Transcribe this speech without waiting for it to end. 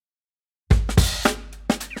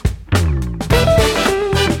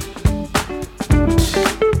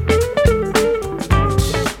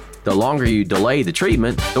longer you delay the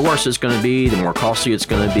treatment, the worse it's going to be, the more costly it's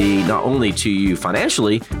going to be, not only to you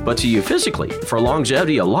financially, but to you physically. For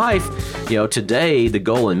longevity of life, today the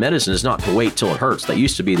goal in medicine is not to wait till it hurts. That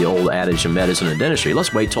used to be the old adage in medicine and dentistry.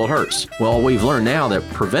 Let's wait till it hurts. Well, we've learned now that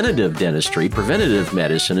preventative dentistry, preventative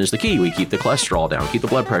medicine is the key. We keep the cholesterol down, keep the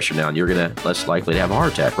blood pressure down. You're going to less likely to have a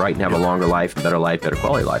heart attack, right? And have a longer life, better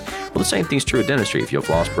quality life. Well, the same thing's true of dentistry. If you'll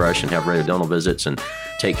floss brush and have regular dental visits and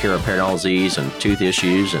take care of periodontal disease and tooth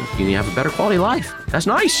issues, and you have a better quality life. That's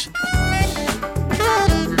nice.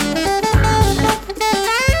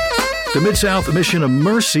 The Mid-South Mission of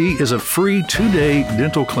Mercy is a free 2-day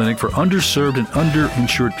dental clinic for underserved and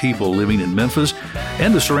under-insured people living in Memphis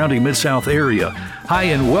and the surrounding Mid-South area. Hi,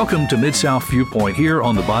 and welcome to Mid-South Viewpoint here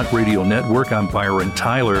on the Bot Radio Network. I'm Byron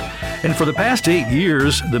Tyler. And for the past 8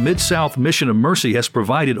 years, the Mid-South Mission of Mercy has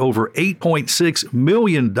provided over $8.6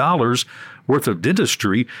 million worth of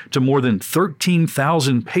dentistry to more than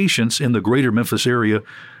 13,000 patients in the greater Memphis area,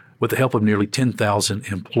 with the help of nearly 10,000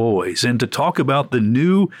 employees. And to talk about the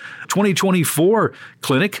new 2024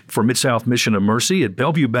 clinic for Mid-South Mission of Mercy at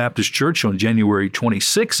Bellevue Baptist Church on January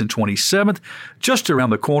 26th and 27th, just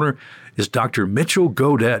around the corner, is Dr. Mitchel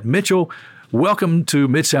Godat. Mitchel, welcome to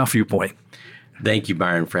Mid-South Viewpoint. Thank you,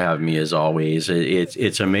 Byron, for having me as always.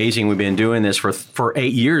 It's amazing. We've been doing this for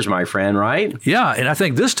 8 years, my friend, right? Yeah, and I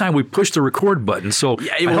think this time we pushed the record button. So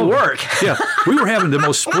yeah, it will work. Yeah, we were having the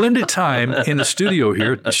most splendid time in the studio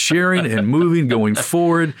here, sharing and moving, going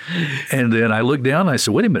forward. And then I looked down and I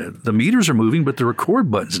said, wait a minute, the meters are moving, but the record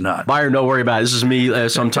button's not. Byron, don't worry about it. This is me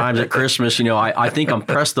sometimes at Christmas. I think I'm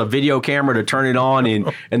pressed the video camera to turn it on,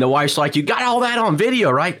 and the wife's like, you got all that on video,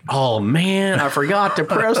 right? Oh, man, I forgot to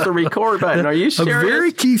press the record button. Are you serious? A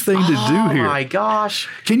very key thing to do here. Oh, my gosh.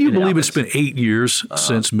 Can you believe it's been 8 years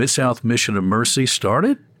since Mid-South Mission of Mercy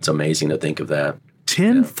started? It's amazing to think of that.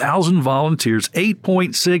 10,000 volunteers,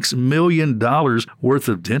 $8.6 million worth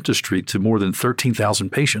of dentistry to more than 13,000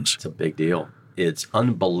 patients. It's a big deal. It's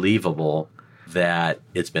unbelievable that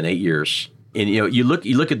it's been 8 years. And you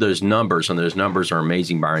look at those numbers, and those numbers are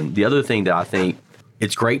amazing, Byron. The other thing that I think,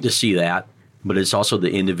 it's great to see that, but it's also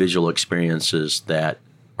the individual experiences that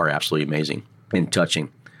are absolutely amazing and touching.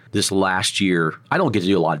 This last year, I don't get to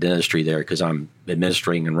do a lot of dentistry there because I'm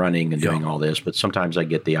administering and running and doing all this, but sometimes I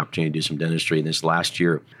get the opportunity to do some dentistry. And this last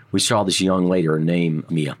year, we saw this young lady, her name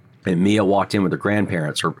Mia. And Mia walked in with her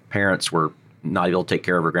grandparents. Her parents were not able to take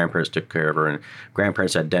care of her. Grandparents took care of her, and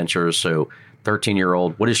grandparents had dentures. So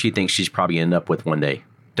 13-year-old, what does she think she's probably end up with one day?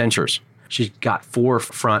 Dentures. She's got 4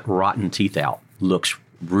 front rotten teeth out. Looks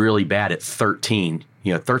really bad at 13.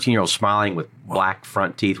 13-year-old smiling with black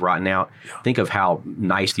front teeth rotting out. Yeah. Think of how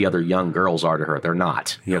nice the other young girls are to her. They're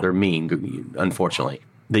not. They're mean, unfortunately.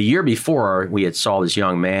 The year before, we had saw this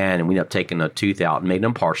young man, and we ended up taking a tooth out and made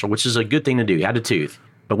him partial, which is a good thing to do. He had a tooth.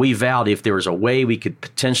 But we vowed if there was a way we could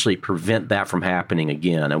potentially prevent that from happening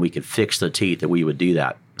again and we could fix the teeth, that we would do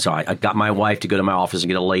that. So I got my wife to go to my office and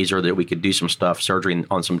get a laser that we could do some stuff, surgery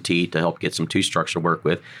on some teeth to help get some tooth structure to work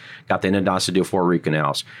with. Got the endodontist to do 4 root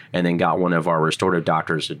canals, and then got one of our restorative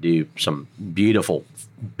doctors to do some beautiful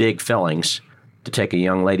big fillings to take a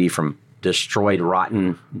young lady from destroyed,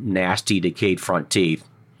 rotten, nasty, decayed front teeth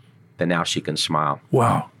that now she can smile.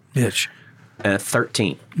 Wow, Mitch. And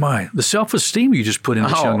 13. The self-esteem you just put in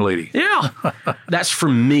this young lady. Yeah. That's for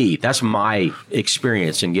me. That's my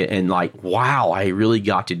experience and wow, I really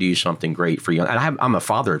got to do something great for you. And I'm a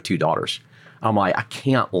father of 2 daughters. I'm like, I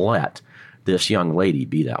can't let this young lady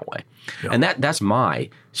be that way. Yeah. And that's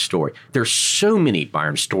my story. There's so many,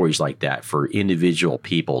 Byron, stories like that for individual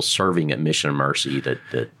people serving at Mission of Mercy,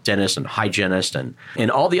 the dentists and hygienists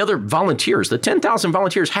and all the other volunteers, the 10,000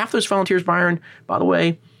 volunteers. Half those volunteers, Byron, by the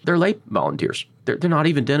way, they're lay volunteers. They're not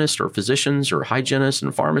even dentists or physicians or hygienists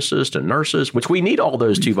and pharmacists and nurses, which we need all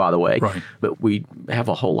those too, by the way. Right. But we have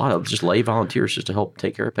a whole lot of just lay volunteers just to help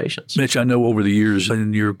take care of patients. Mitch, I know over the years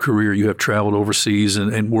in your career you have traveled overseas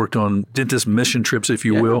and worked on dentist mission trips, if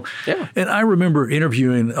you will. Yeah. And I remember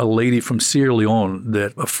interviewing a lady from Sierra Leone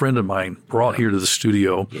that a friend of mine brought here to the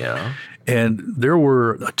studio. Yeah. And there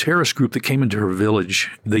were a terrorist group that came into her village.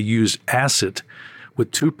 They used acid with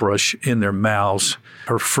toothbrush in their mouths.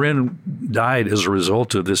 Her friend died as a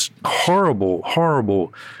result of this horrible,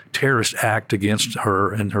 horrible terrorist act against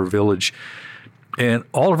her and her village. And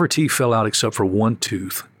all of her teeth fell out except for one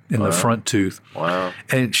tooth in the front tooth. Wow.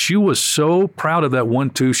 And she was so proud of that one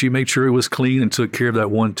tooth. She made sure it was clean and took care of that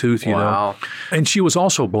one tooth, you know. And she was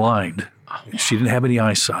also blind. She didn't have any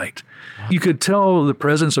eyesight. You could tell the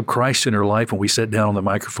presence of Christ in her life when we sat down on the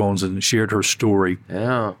microphones and shared her story.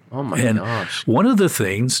 Yeah. Oh, my gosh. One of the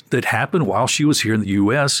things that happened while she was here in the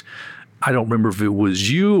U.S., I don't remember if it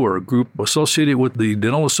was you or a group associated with the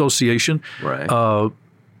Dental Association, Right.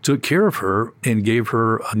 Took care of her and gave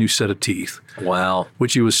her a new set of teeth. Wow.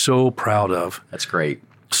 Which he was so proud of. That's great.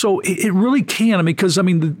 So it really can. I mean, because,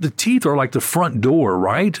 the teeth are like the front door,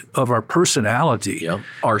 right, of our personality. Yep.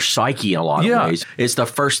 Our psyche in a lot of ways. It's the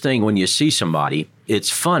first thing when you see somebody. It's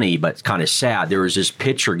funny, but it's kind of sad. There was this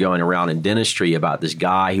picture going around in dentistry about this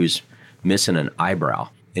guy who's missing an eyebrow,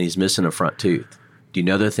 and he's missing a front tooth. Do you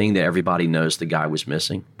know the thing that everybody knows the guy was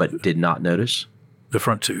missing, but did not notice? The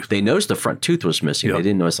front tooth. They noticed the front tooth was missing. Yep. They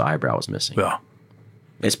didn't notice the eyebrow was missing. Yeah.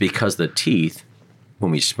 It's because the teeth,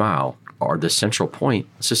 when we smile, are the central point.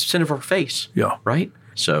 It's the center of our face. Yeah. Right?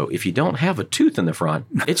 So if you don't have a tooth in the front,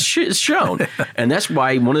 it's shown. And that's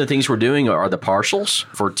why one of the things we're doing are the partials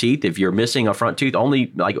for teeth. If you're missing a front tooth,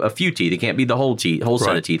 only like a few teeth. It can't be the whole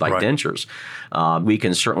set of teeth like dentures. We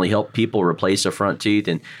can certainly help people replace a front tooth.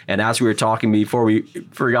 And as we were talking before we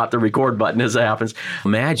forgot the record button as it happens,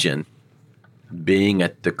 imagine being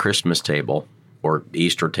at the Christmas table or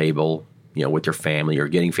Easter table, with your family or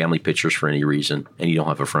getting family pictures for any reason, and you don't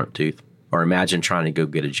have a front tooth. Or imagine trying to go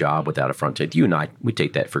get a job without a front tooth. You and I, we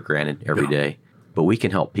take that for granted every day. But we can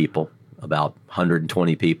help people, about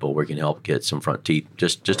 120 people, we can help get some front teeth,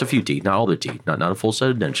 just a few teeth, not all their teeth, not a full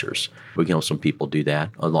set of dentures. We can help some people do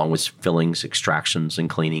that, along with fillings, extractions, and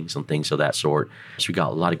cleanings and things of that sort. So we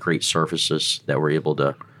got a lot of great services that we're able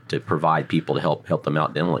to provide people to help them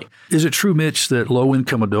out dentally. Is it true, Mitch, that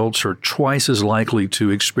low-income adults are twice as likely to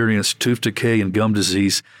experience tooth decay and gum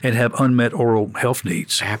disease and have unmet oral health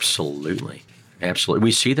needs? Absolutely. Absolutely.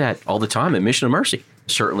 We see that all the time at Mission of Mercy.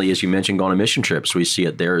 Certainly, as you mentioned, going on mission trips, we see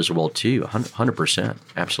it there as well, too. 100%.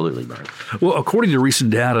 Absolutely, Brian. Well, according to recent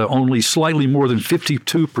data, only slightly more than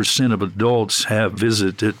 52% of adults have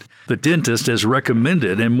visited the dentist as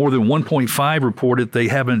recommended, and more than 1.5 reported they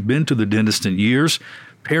haven't been to the dentist in years.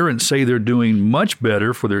 Parents say they're doing much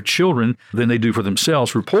better for their children than they do for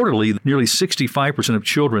themselves. Reportedly, nearly 65% of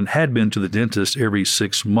children had been to the dentist every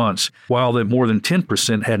 6 months, while that more than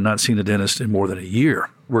 10% had not seen a dentist in more than a year.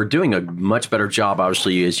 We're doing a much better job,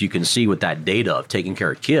 obviously, as you can see with that data of taking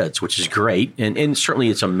care of kids, which is great. And certainly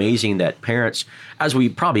it's amazing that parents, as we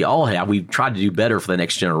probably all have, we've tried to do better for the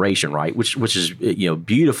next generation, right? Which is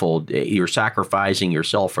beautiful. You're sacrificing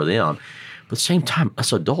yourself for them. But at the same time,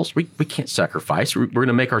 us adults, we can't sacrifice. We're going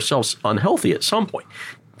to make ourselves unhealthy at some point.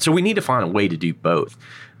 So we need to find a way to do both.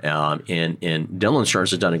 And dental insurance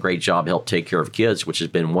has done a great job to help take care of kids, which has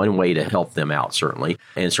been one way to help them out, certainly.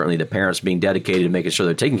 And certainly the parents being dedicated to making sure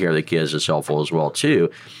they're taking care of the kids is helpful as well,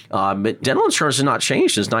 too. But dental insurance has not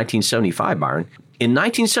changed since 1975, Byron. In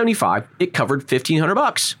 1975, it covered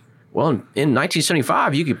 $1,500. Well, in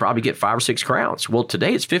 1975, you could probably get 5 or 6 crowns. Well,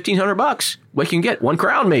 today it's $1,500. We can get 1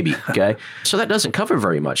 crown maybe, okay? So that doesn't cover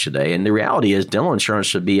very much today. And the reality is dental insurance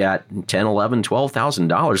should be at $10,000, $11,000,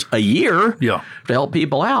 $12,000 a year to help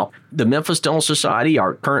people out. The Memphis Dental Society,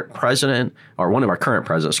 our current president, or one of our current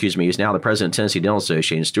presidents, is now the president of Tennessee Dental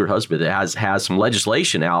Association, Stuart Husband, that has some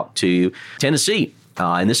legislation out to Tennessee.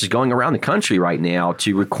 And this is going around the country right now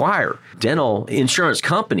to require dental insurance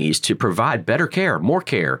companies to provide better care,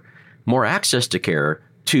 more access to care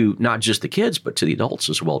to not just the kids, but to the adults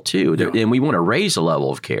as well, too. Yeah. And we want to raise the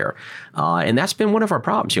level of care. And that's been one of our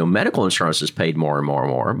problems. Medical insurance is paid more and more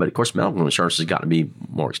and more, but of course, medical insurance has gotten to be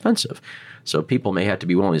more expensive. So people may have to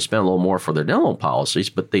be willing to spend a little more for their dental policies,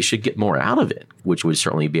 but they should get more out of it, which would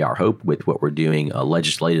certainly be our hope with what we're doing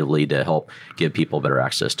legislatively to help give people better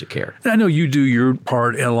access to care. I know you do your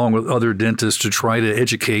part along with other dentists to try to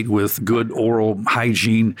educate with good oral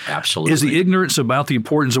hygiene. Absolutely. Is the ignorance about the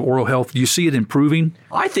importance of oral health, do you see it improving?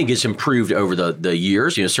 I think it's improved over the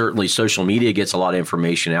years. Certainly social media gets a lot of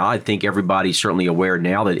information out. I think everybody's certainly aware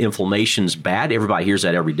now that inflammation's bad. Everybody hears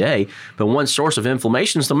that every day. But one source of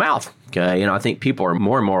inflammation is the mouth. Okay, and I think people are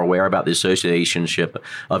more and more aware about the association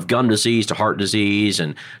of gum disease to heart disease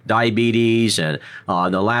and diabetes. And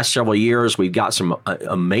in the last several years, we've got some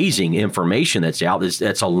amazing information that's out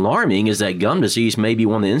that's alarming, is that gum disease may be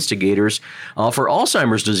one of the instigators for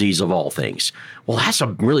Alzheimer's disease of all things. Well, that's a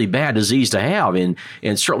really bad disease to have. And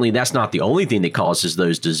certainly that's not the only thing that causes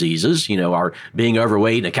those diseases. Our being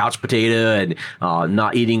overweight and a couch potato and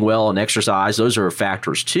not eating well and exercise, those are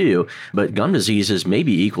factors too. But gum disease is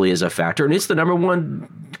maybe equally as a factor. And it's the number one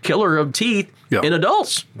killer of teeth in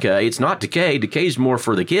adults. Okay, it's not decay. Decay is more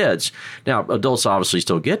for the kids. Now, adults obviously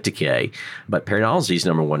still get decay, but periodontal disease is the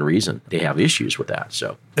number one reason they have issues with that.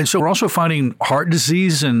 So And so we're also finding heart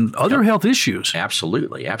disease and other health issues.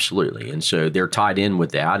 Absolutely, absolutely. And so they're tied in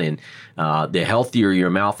with that. And the healthier your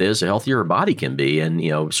mouth is, the healthier your body can be. And,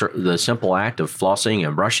 the simple act of flossing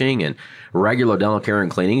and brushing and regular dental care and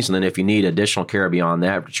cleanings. And then if you need additional care beyond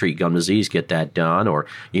that to treat gum disease, get that done. Or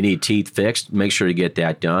you need teeth fixed, make sure to get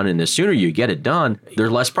that done. And the sooner you get it done,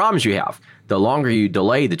 there's less problems you have. The longer you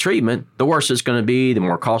delay the treatment, the worse it's going to be, the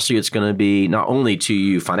more costly it's going to be, not only to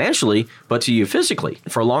you financially, but to you physically.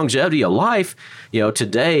 For longevity of life,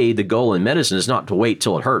 today the goal in medicine is not to wait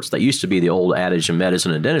till it hurts. That used to be the old adage in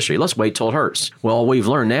medicine and dentistry. Let's wait till it hurts. Well, we've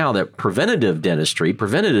learned now that preventative dentistry,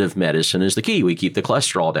 preventative medicine is the key. We keep the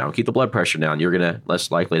cholesterol down, keep the blood pressure down. You're going to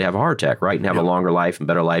less likely to have a heart attack, right? And have a longer life and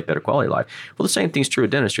better quality life. Well, the same thing's true of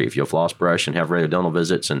dentistry. If you'll floss, brush, and have regular dental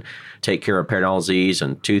visits and take care of periodontal disease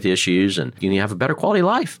and tooth issues, and you have a better quality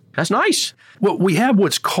life. That's nice. Well, we have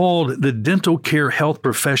what's called the dental care health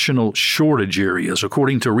professional shortage areas.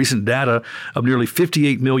 According to recent data of nearly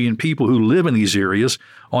 58 million people who live in these areas,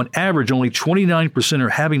 on average, only 29% are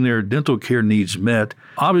having their dental care needs met.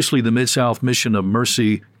 Obviously, the Mid-South Mission of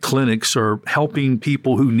Mercy clinics are helping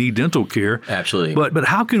people who need dental care. Absolutely. But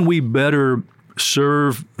how can we better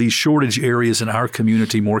serve these shortage areas in our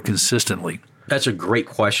community more consistently? That's a great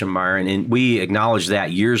question, Byron. And we acknowledged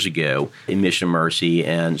that years ago in Mission Mercy.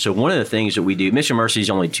 And so one of the things that we do, Mission Mercy is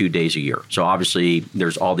only 2 days a year. So obviously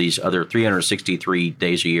there's all these other 363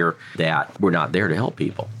 days a year that we're not there to help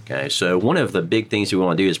people. Okay. So one of the big things we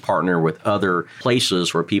want to do is partner with other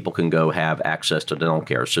places where people can go have access to dental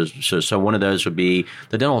care. So one of those would be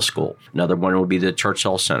the dental school. Another one would be the Church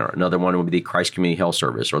Health Center. Another one would be the Christ Community Health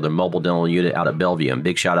Service or the mobile dental unit out at Bellevue. And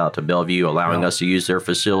big shout out to Bellevue allowing us to use their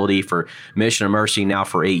facility for Mission of Mercy now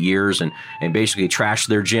for 8 years and basically trash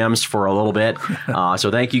their gyms for a little bit.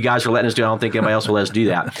 So thank you guys for letting us do it. I don't think anybody else will let us do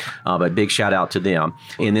that. But big shout out to them.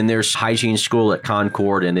 And then there's Hygiene School at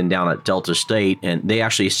Concord and then down at Delta State. And they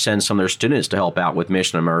actually send some of their students to help out with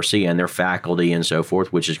Mission of Mercy and their faculty and so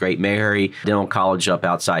forth, which is great. Mary Dental College up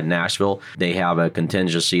outside Nashville. They have a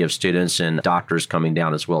contingency of students and doctors coming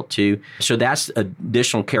down as well too. So that's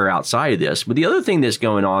additional care outside of this. But the other thing that's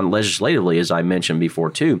going on legislatively, as I mentioned before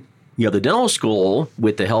too, the dental school,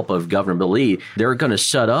 with the help of Governor Bill Lee, they're going to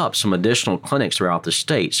set up some additional clinics throughout the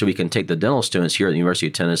state so we can take the dental students here at the University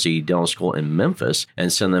of Tennessee Dental School in Memphis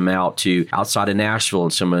and send them out to outside of Nashville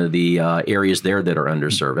and some of the areas there that are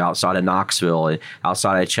underserved, outside of Knoxville, and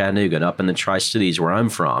outside of Chattanooga, and up in the Tri-Cities where I'm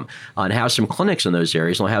from, and have some clinics in those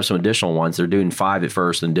areas. And they'll have some additional ones. They're doing 5 at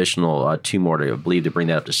first, and additional 2 more, I believe, to bring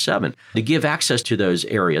that up to 7, to give access to those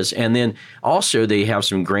areas. And then also they have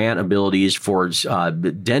some grant abilities for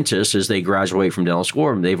dentists as they graduate from dental school,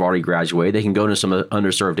 or they've already graduated, they can go into some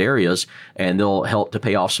underserved areas and they'll help to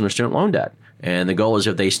pay off some of their student loan debt. And the goal is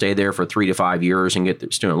if they stay there for 3 to 5 years and get the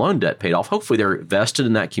student loan debt paid off, hopefully they're vested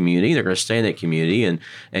in that community. They're going to stay in that community and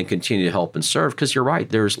continue to help and serve, because you're right,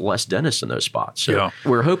 there's less dentists in those spots. So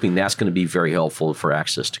we're hoping that's going to be very helpful for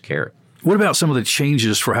access to care. What about some of the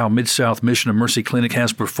changes for how Mid-South Mission of Mercy Clinic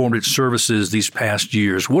has performed its services these past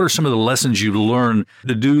years? What are some of the lessons you've learned,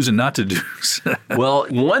 the do's and not to do's? Well,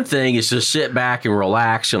 one thing is to sit back and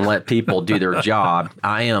relax and let people do their job.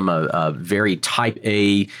 I am a very type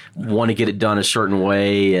A, want to get it done a certain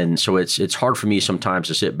way, and so it's hard for me sometimes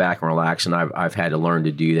to sit back and relax, and I've had to learn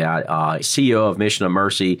to do that. CEO of Mission of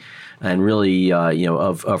Mercy, and really,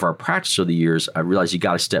 of our practice of the years, I realized you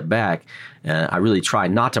got to step back. And I really try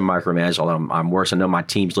not to micromanage, although I'm worse. I know my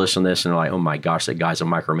teams listen to this and they're like, oh my gosh, that guy's a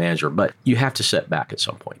micromanager. But you have to step back at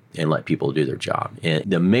some point and let people do their job. And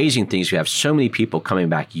the amazing thing is we have so many people coming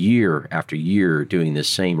back year after year doing the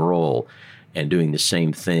same role and doing the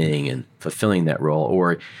same thing and fulfilling that role.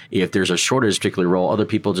 Or if there's a shortage of a particular role, other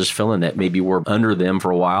people just fill in that maybe were under them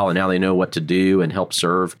for a while and now they know what to do and help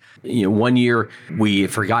serve. One year we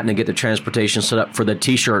had forgotten to get the transportation set up for the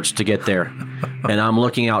T-shirts to get there. And I'm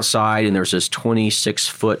looking outside and there's this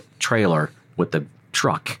 26-foot trailer with the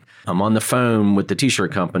truck. I'm on the phone with the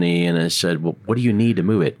T-shirt company and I said, well, what do you need to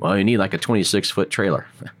move it? Well, you need like a 26-foot trailer.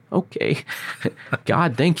 Okay.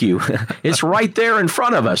 God, thank you. It's right there in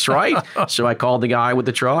front of us, right? So I called the guy with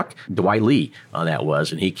the truck, Dwight Lee, that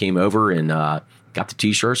was, and he came over and got the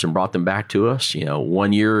T-shirts and brought them back to us.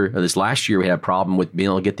 This last year, we had a problem with being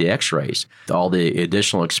able to get the x-rays. All the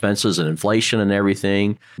additional expenses and inflation and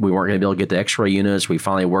everything, we weren't going to be able to get the x-ray units. We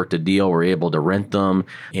finally worked a deal. We were able to rent them.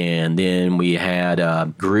 And then we had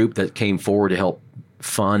a group that came forward to help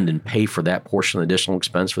fund and pay for that portion of the additional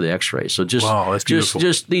expense for the x-rays. So that's beautiful.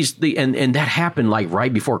 And that happened like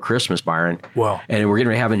right before Christmas, Byron. Wow. And we're going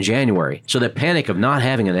to have in January. So the panic of not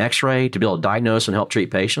having an x-ray to be able to diagnose and help treat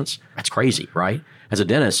patients, that's crazy, right? as a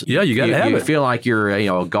dentist, Yeah, you got to have you it. feel like you're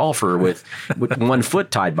a golfer with 1 foot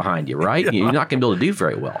tied behind you, right? Yeah. You're not going to be able to do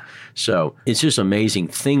very well. So it's just amazing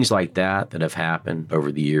things like that have happened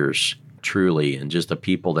over the years, truly, and just the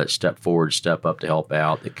people that step forward, step up to help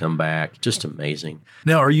out, that come back, just amazing.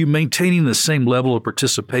 Now, are you maintaining the same level of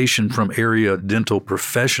participation from area dental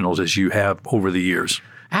professionals as you have over the years?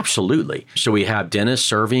 Absolutely. So we have dentists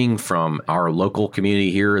serving from our local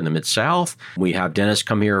community here in the Mid-South. We have dentists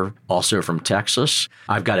come here also from Texas.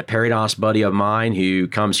 I've got a periodontist buddy of mine who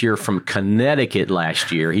comes here from Connecticut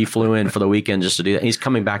last year. He flew in for the weekend just to do that. He's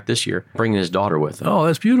coming back this year, bringing his daughter with him. Oh,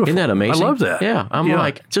 that's beautiful. Isn't that amazing? I love that. Yeah. I'm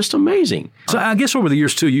like, just amazing. So I guess over the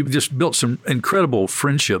years, too, you've just built some incredible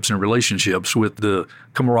friendships and relationships with the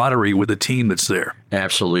camaraderie with the team that's there.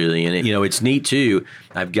 Absolutely. And, it's neat, too.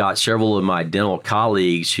 I've got several of my dental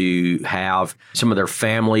colleagues who have some of their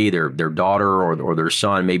family, their daughter or their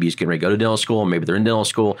son, maybe he's getting ready to go to dental school, maybe they're in dental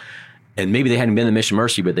school, and maybe they hadn't been to Mission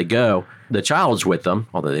Mercy, but they go. The child's with them,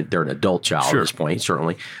 although they're an adult child at this point,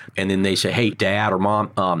 certainly. And then they say, hey, Dad or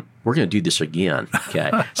Mom, we're going to do this again.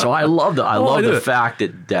 Okay. So I love the fact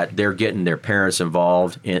that they're getting their parents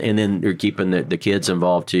involved, and then they're keeping the kids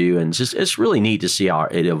involved too. And it's really neat to see how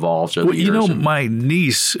it evolves over the years. My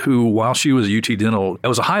niece, who while she was at UT Dental, that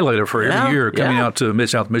was a highlight of her every year coming out to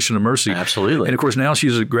Mid-South Mission of Mercy. Absolutely. And of course, now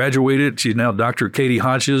she's graduated. She's now Dr. Katie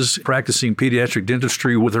Hodges, practicing pediatric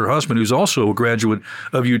dentistry with her husband, who's also a graduate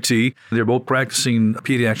of UT. They're both practicing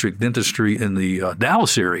pediatric dentistry in the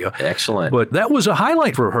Dallas area. Excellent. But that was a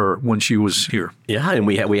highlight for her when she was here. Yeah, and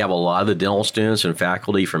we have a lot of the dental students and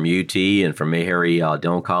faculty from UT and from Meharry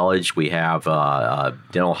Dental College. We have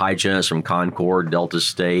dental hygienists from Concord, Delta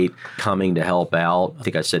State coming to help out. I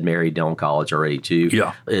think I said Meharry Dental College already too.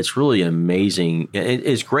 Yeah. It's really amazing.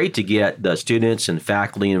 It's great to get the students and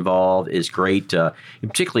faculty involved. It's great,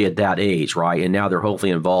 particularly at that age, right? And now they're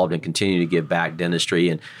hopefully involved and continue to give back dentistry.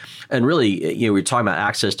 And really, we're talking about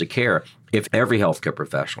access to care. If every healthcare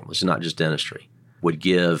professional, this is not just dentistry, would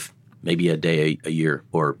give maybe a day a year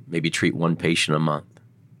or maybe treat one patient a month,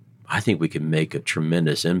 I think we can make a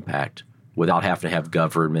tremendous impact without having to have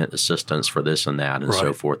government assistance for this and that and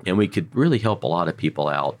so forth. And we could really help a lot of people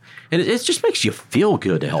out. And it just makes you feel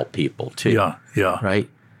good to help people too. Yeah. Right?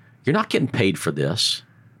 You're not getting paid for this.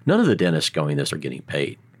 None of the dentists going this are getting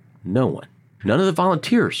paid. No one. None of the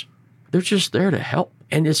volunteers. They're just there to help.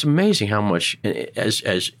 And it's amazing how much, as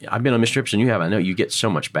I've been on Mission Trips and you have, I know you get so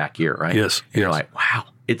much back here, right? Yes. You're like, wow.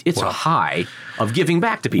 It's a high of giving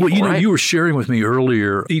back to people. Well, you were sharing with me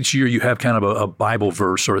earlier, each year you have kind of a Bible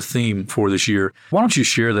verse or a theme for this year. Why don't you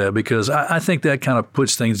share that? Because I think that kind of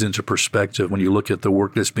puts things into perspective when you look at the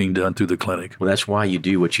work that's being done through the clinic. Well, that's why you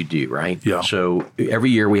do what you do, right? Yeah. So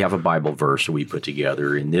every year we have a Bible verse that we put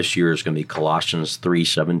together, and this year is going to be Colossians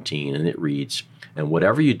 3:17, and it reads, "And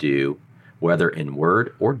whatever you do, whether in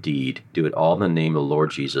word or deed, do it all in the name of the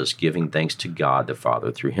Lord Jesus, giving thanks to God the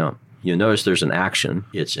Father through him." You'll notice there's an action.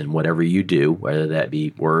 It's in whatever you do, whether that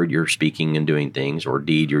be word, you're speaking and doing things, or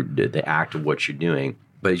deed, you're the act of what you're doing.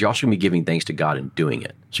 But you're also going to be giving thanks to God and doing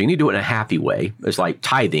it. So you need to do it in a happy way. It's like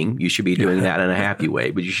tithing. You should be doing that in a happy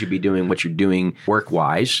way, but you should be doing what you're doing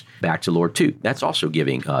work-wise back to Lord too. That's also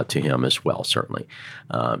giving to him as well, certainly.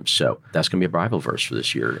 So that's going to be a Bible verse for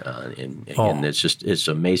this year. And it's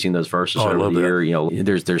amazing, those verses over the year.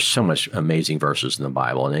 There's so much amazing verses in the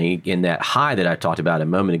Bible. And in that high that I talked about a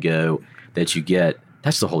moment ago that you get,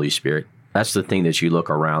 that's the Holy Spirit. That's the thing that you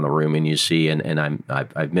look around the room and you see. And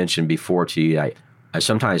I've mentioned before to you, I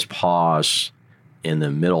sometimes pause in the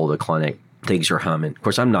middle of the clinic. Things are humming. Of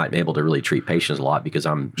course, I'm not able to really treat patients a lot because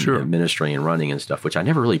I'm administering and running and stuff, which I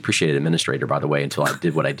never really appreciated administrator, by the way, until I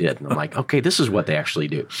did what I did. And I'm like, okay, this is what they actually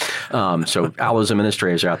do. So all those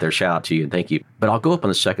administrators out there, shout out to you and thank you. But I'll go up on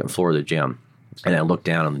the second floor of the gym and I look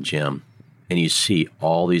down on the gym and you see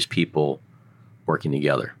all these people working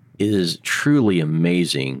together. It is truly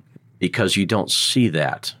amazing because you don't see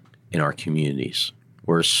that in our communities.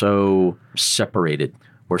 We're so separated.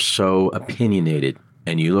 We're so opinionated.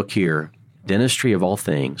 And you look here, dentistry of all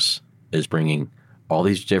things is bringing all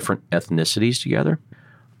these different ethnicities together,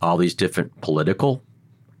 all these different political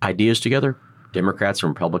ideas together. Democrats and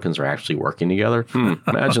Republicans are actually working together.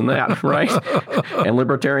 Imagine that, right? And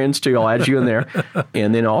libertarians too. I'll add you in there.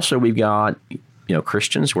 And then also we've got,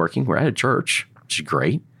 Christians working. We're at a church, which is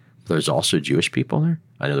great. There's also Jewish people there.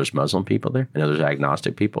 I know there's Muslim people there. I know there's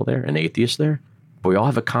agnostic people there and atheists there. But we all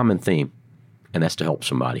have a common theme, and that's to help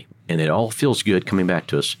somebody. And it all feels good coming back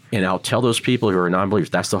to us. And I'll tell those people who are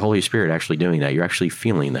non-believers, that's the Holy Spirit actually doing that. You're actually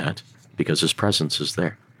feeling that because his presence is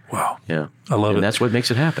there. Wow. Yeah. I love it. And that's what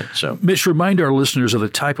makes it happen. So, Mitch, remind our listeners of the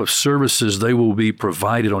type of services they will be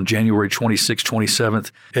provided on January 26th,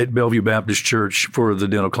 27th at Bellevue Baptist Church for the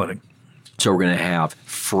dental clinic. So we're going to have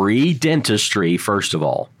free dentistry, first of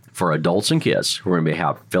all, for adults and kids. We're going to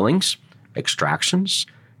have fillings, extractions,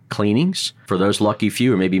 cleanings. For those lucky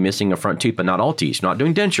few who may be missing a front tooth, but not all teeth. Not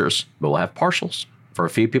doing dentures, but we'll have partials. For a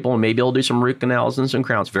few people, we may be able to do some root canals and some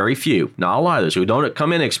crowns. Very few. Not a lot of those. We don't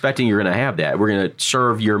come in expecting you're going to have that. We're going to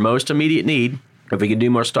serve your most immediate need. If we can do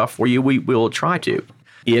more stuff for you, we will try to.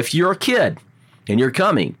 If you're a kid and you're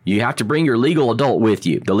coming, you have to bring your legal adult with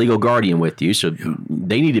you, the legal guardian with you. So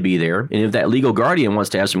they need to be there. And if that legal guardian wants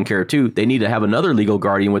to have some care too, they need to have another legal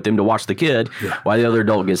guardian with them to watch the kid while the other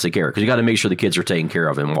adult gets the care. Because you got to make sure the kids are taken care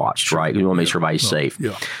of and watched, right? We want to make sure everybody's safe.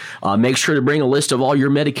 Make sure to bring a list of all your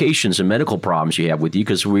medications and medical problems you have with you,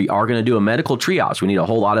 because we are going to do a medical triage. We need a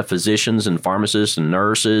whole lot of physicians and pharmacists and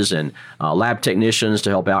nurses and lab technicians to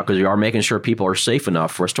help out, because we are making sure people are safe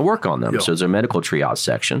enough for us to work on them. So there's a medical triage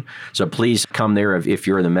section. So please come there if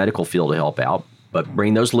you're in the medical field to help out. But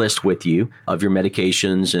bring those lists with you of your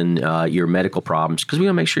medications and your medical problems, because we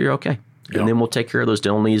want to make sure you're okay. And then we'll take care of those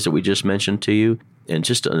dental needs that we just mentioned to you. And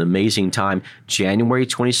just an amazing time. January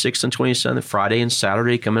 26th and 27th, Friday and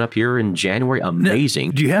Saturday coming up here in January. Amazing.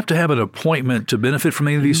 Now, do you have to have an appointment to benefit from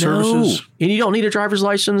any of these services? And you don't need a driver's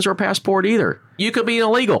license or passport either. You could be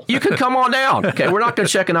illegal. You could come on down. Okay, we're not going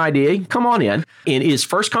to check an ID. Come on in. And it's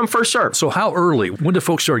first come, first serve. So how early? When do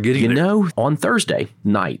folks start getting there? You know, on Thursday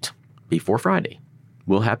night before Friday,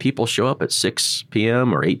 we'll have people show up at 6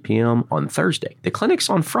 p.m. or 8 p.m. on Thursday. The clinic's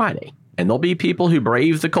on Friday. And there'll be people who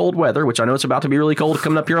brave the cold weather, which I know it's about to be really cold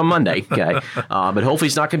coming up here on Monday. Okay, but hopefully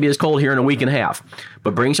it's not going to be as cold here in a week and a half.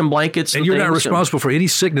 But bring some blankets. And you're not responsible for any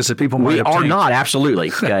sickness that people might obtain. We are not,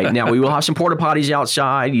 absolutely. Okay, now we will have some porta potties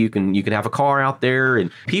outside. You can have a car out there,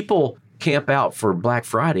 and people camp out for Black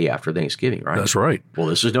Friday after Thanksgiving, right? That's right. Well,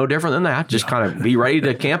 this is no different than that. Just kind of be ready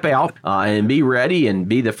to camp out and be ready and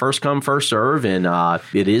be the first come, first serve. And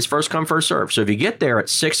it is first come, first serve. So if you get there at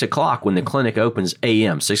 6 o'clock when the clinic opens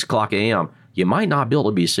a.m., 6 o'clock a.m., you might not be able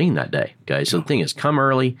to be seen that day. Okay, so the thing is, come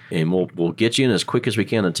early, and we'll get you in as quick as we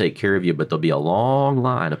can and take care of you. But there'll be a long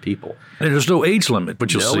line of people. And there's no age limit,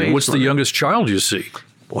 but you'll see. What's the youngest child you see?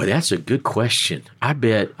 Boy, that's a good question.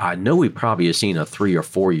 I know we probably have seen a 3 or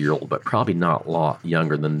 4 year old, but probably not a lot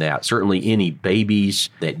younger than that. Certainly any babies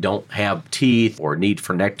that don't have teeth or need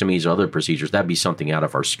frenectomies or other procedures, that'd be something out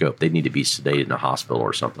of our scope. They need to be sedated in a hospital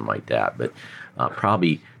or something like that. But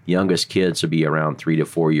probably youngest kids would be around 3 to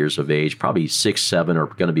 4 years of age. Probably 6, 7 are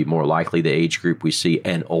going to be more likely the age group we see,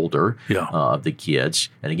 and older of the kids.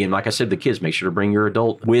 And again, like I said, the kids, make sure to bring your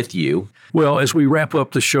adult with you. Well, as we wrap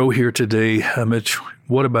up the show here today, Mitch,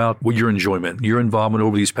 what about your enjoyment, your involvement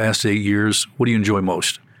over these past 8 years? What do you enjoy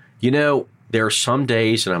most? You know, there are some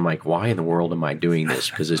days and I'm like, why in the world am I doing this?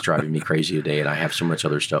 Because it's driving me crazy today and I have so much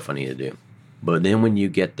other stuff I need to do. But then when you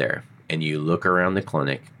get there and you look around the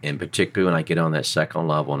clinic, and particularly when I get on that second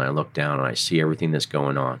level and I look down and I see everything that's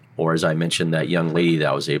going on, or as I mentioned, that young lady that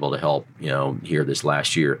I was able to help, here this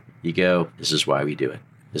last year, you go, this is why we do it.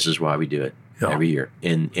 This is why we do it every year.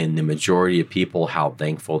 And the majority of people, how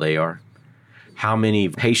thankful they are. How many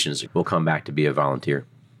patients will come back to be a volunteer?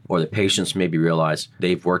 Or the patients maybe realize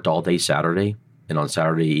they've worked all day Saturday, and on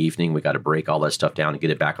Saturday evening, we got to break all that stuff down and get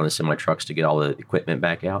it back on the semi-trucks to get all the equipment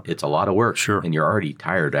back out. It's a lot of work. Sure. And you're already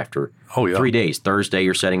tired after 3 days. Thursday,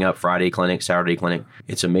 you're setting up, Friday clinic, Saturday clinic.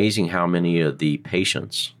 It's amazing how many of the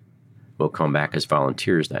patients will come back as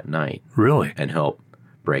volunteers that night. Really? And help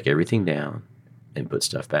break everything down and put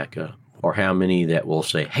stuff back up. Or how many that will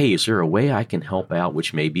say, hey, is there a way I can help out,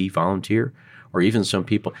 which may be volunteer? Or even some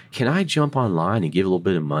people, can I jump online and give a little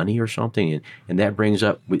bit of money or something? And that brings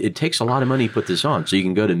up, it takes a lot of money to put this on. So you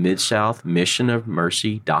can go to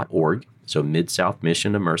midsouthmissionofmercy.org. So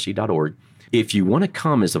midsouthmissionofmercy.org. If you want to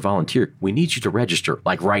come as a volunteer, we need you to register,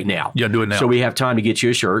 like right now. Yeah, do it now. So we have time to get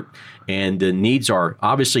you a shirt. And the needs are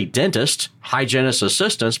obviously dentists, hygienist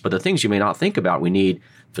assistants, but the things you may not think about, we need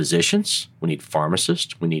physicians, we need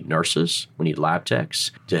pharmacists, we need nurses, we need lab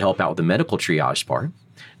techs to help out with the medical triage part.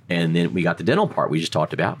 And then we got the dental part we just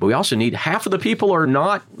talked about. But we also need half of the people are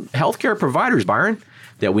not healthcare providers, Byron,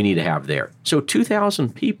 that we need to have there. So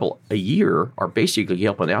 2,000 people a year are basically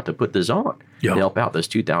helping out to put this on, to help out those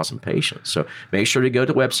 2,000 patients. So make sure to go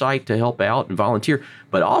to the website to help out and volunteer.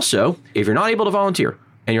 But also, if you're not able to volunteer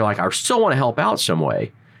and you're like, I still want to help out some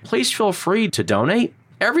way, please feel free to donate.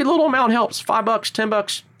 Every little amount helps. $5,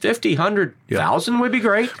 $10, 50, 100, 1,000 would be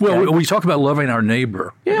great. Well, we talk about loving our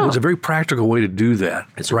neighbor. Yeah. It's a very practical way to do that.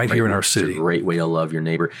 It's right here in our city. It's a great way to love your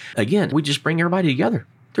neighbor. Again, we just bring everybody together.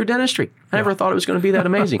 through dentistry. I never thought it was going to be that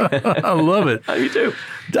amazing. I love it. You too.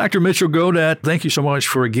 Dr. Mitchel Godat, thank you so much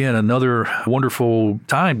for, again, another wonderful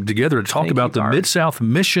time together to talk about the Mid-South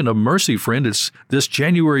Mission of Mercy, friend. It's this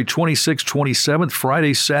January 26th, 27th,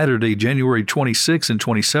 Friday, Saturday, January 26th and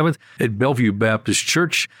 27th at Bellevue Baptist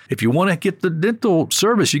Church. If you want to get the dental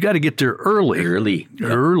service, you got to get there early.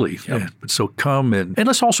 Early. Yep. Yeah. So come and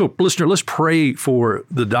let's also, listener, let's pray for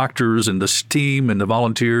the doctors and the team and the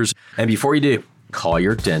volunteers. And before you do, call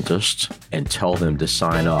your dentist and tell them to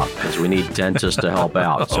sign up because we need dentists to help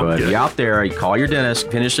out. So if you're out there, you call your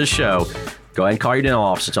dentist, finish the show, go ahead and call your dental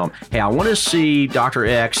office and tell them, hey, I want to see Dr.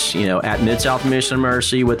 X, at Mid-South Mission of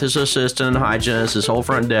Mercy with his assistant and hygienist, his whole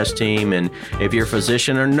front desk team. And if you're a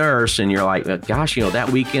physician or nurse and you're like, gosh, that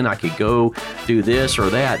weekend I could go do this or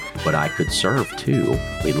that, but I could serve too.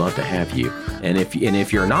 We'd love to have you. And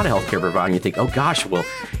if you're not a healthcare provider and you think, oh gosh, well,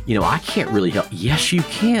 I can't really help. Yes, you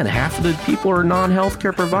can. Half of the people are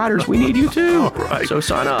non-healthcare providers. We need you too. All right. So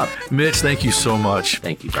sign up. Mitch, thank you so much.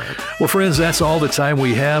 Thank you, John. Well, friends, that's all the time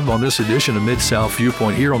we have on this edition of Mid-South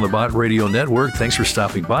Viewpoint here on the Bott Radio Network. Thanks for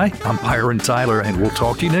stopping by. I'm Byron Tyler, and we'll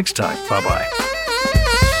talk to you next time. Bye-bye.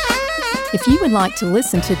 If you would like to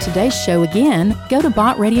listen to today's show again, go to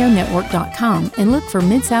bottradionetwork.com and look for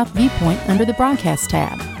Mid-South Viewpoint under the Broadcast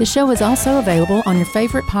tab. The show is also available on your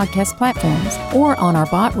favorite podcast platforms or on our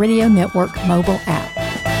Bott Radio Network mobile app.